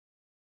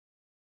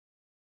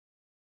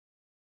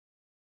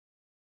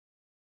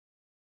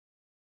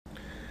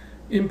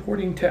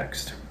Importing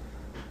text.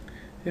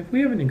 If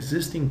we have an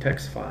existing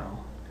text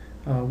file,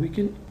 we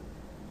can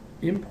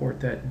import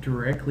that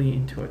directly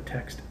into a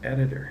text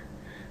editor.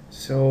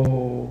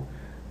 So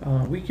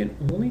we can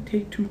only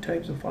take two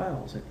types of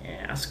files, an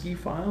ASCII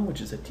file,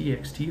 which is a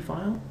TXT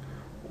file,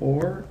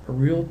 or a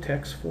real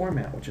text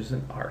format, which is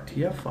an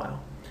RTF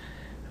file.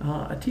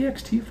 A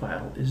TXT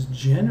file is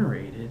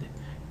generated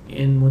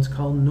in what's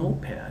called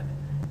Notepad.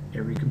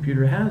 Every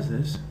computer has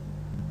this.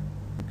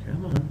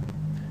 Come on.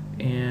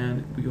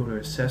 And we go to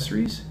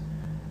Accessories,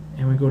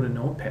 and we go to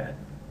Notepad.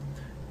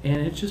 And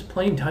it's just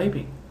plain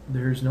typing.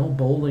 There's no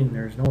bolding,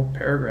 there's no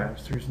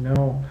paragraphs, there's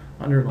no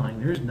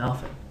underline, there's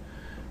nothing.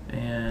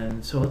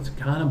 And so it's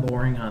kind of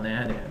boring on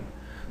that end.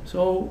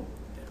 So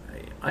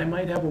I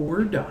might have a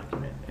Word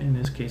document. In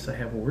this case, I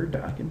have a Word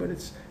document, but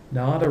it's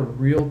not a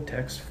real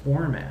text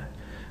format.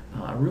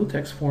 Real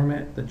text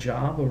format, the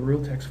job of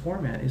real text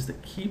format is to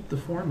keep the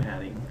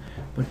formatting,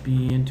 but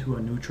be into a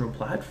neutral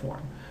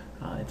platform.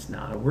 It's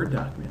not a Word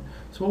document.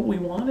 So what we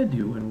want to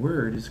do in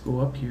Word is go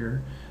up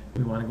here,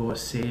 we want to go to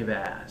Save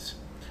As.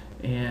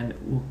 And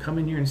we'll come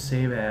in here and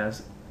Save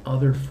As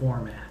Other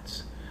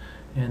Formats.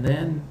 And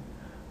then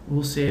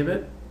we'll save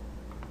it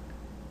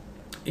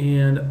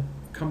and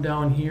come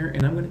down here,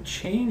 and I'm going to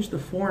change the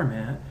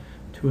format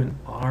to an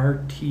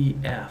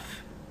RTF,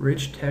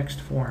 Rich Text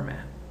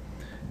Format.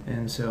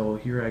 And so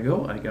here I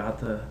go, I got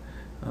the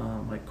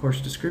my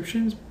course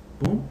descriptions,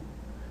 boom,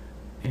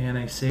 and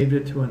I saved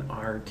it to an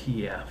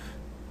RTF.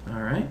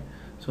 Alright,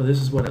 so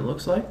this is what it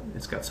looks like.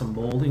 It's got some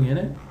bolding in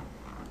it,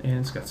 and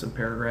it's got some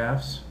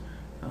paragraphs,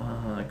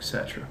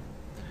 etc.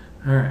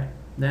 Alright,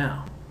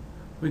 now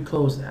we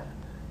close that.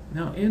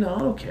 Now in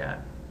AutoCAD,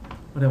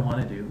 what I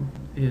want to do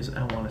is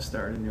I want to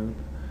start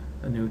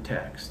a new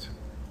text.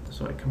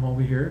 So I come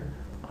over here,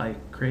 I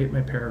create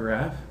my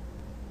paragraph,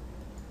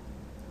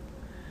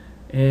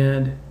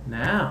 and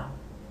now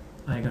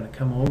I'm going to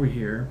come over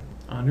here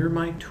under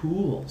my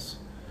tools.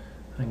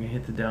 I'm going to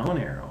hit the down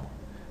arrow.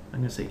 I'm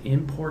going to say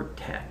import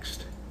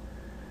text,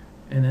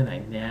 and then I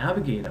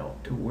navigate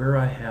out to where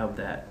I have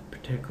that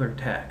particular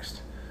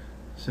text.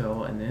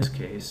 So in this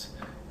case,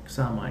 it's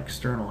on my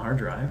external hard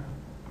drive,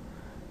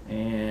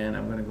 and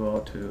I'm going to go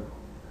out to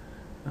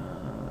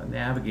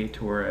navigate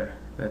to where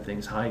that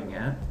thing's hiding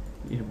at.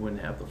 You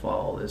wouldn't have to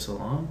follow this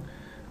along.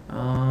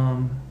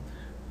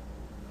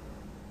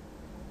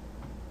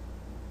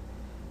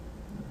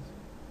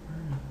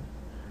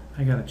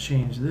 I got to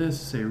change this,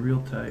 say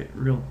real,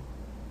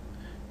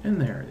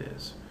 and there it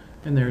is.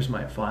 And there's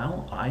my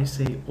file. I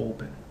say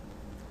open.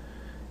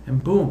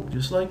 And boom,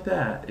 just like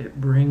that,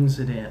 it brings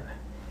it in.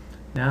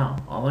 Now,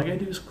 all I gotta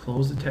do is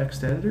close the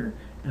text editor,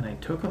 and I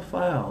took a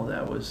file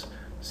that was,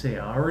 say,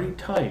 already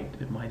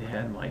typed. It might have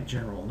had my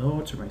general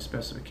notes or my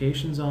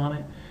specifications on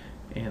it,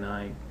 and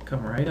I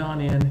come right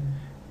on in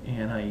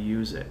and I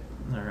use it.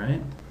 All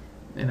right.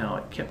 And now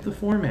I kept the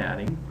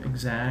formatting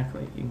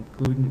exactly,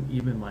 including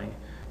even my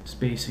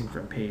spacing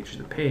from page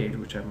to page,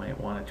 which I might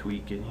want to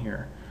tweak in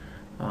here.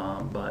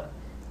 But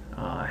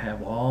I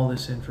have all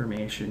this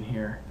information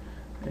here,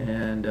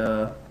 and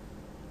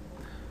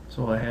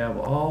so I have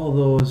all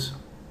those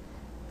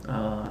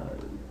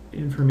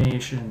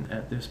information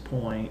at this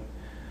point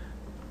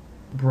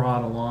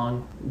brought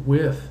along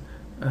with,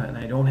 and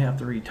I don't have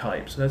to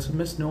retype. So that's a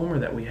misnomer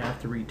that we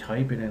have to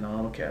retype it in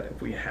AutoCAD.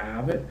 If we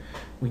have it,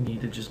 we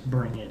need to just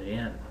bring it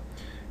in.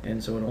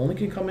 And so it only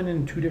can come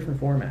in two different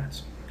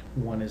formats.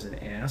 One is an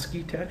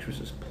ASCII text, which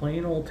is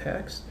plain old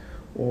text,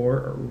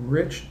 or a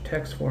rich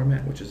text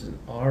format, which is an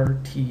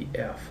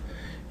RTF.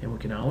 And we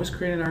can always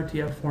create an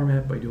RTF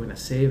format by doing a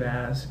save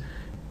as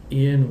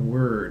in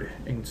Word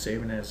and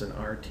saving it as an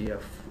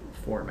RTF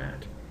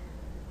format.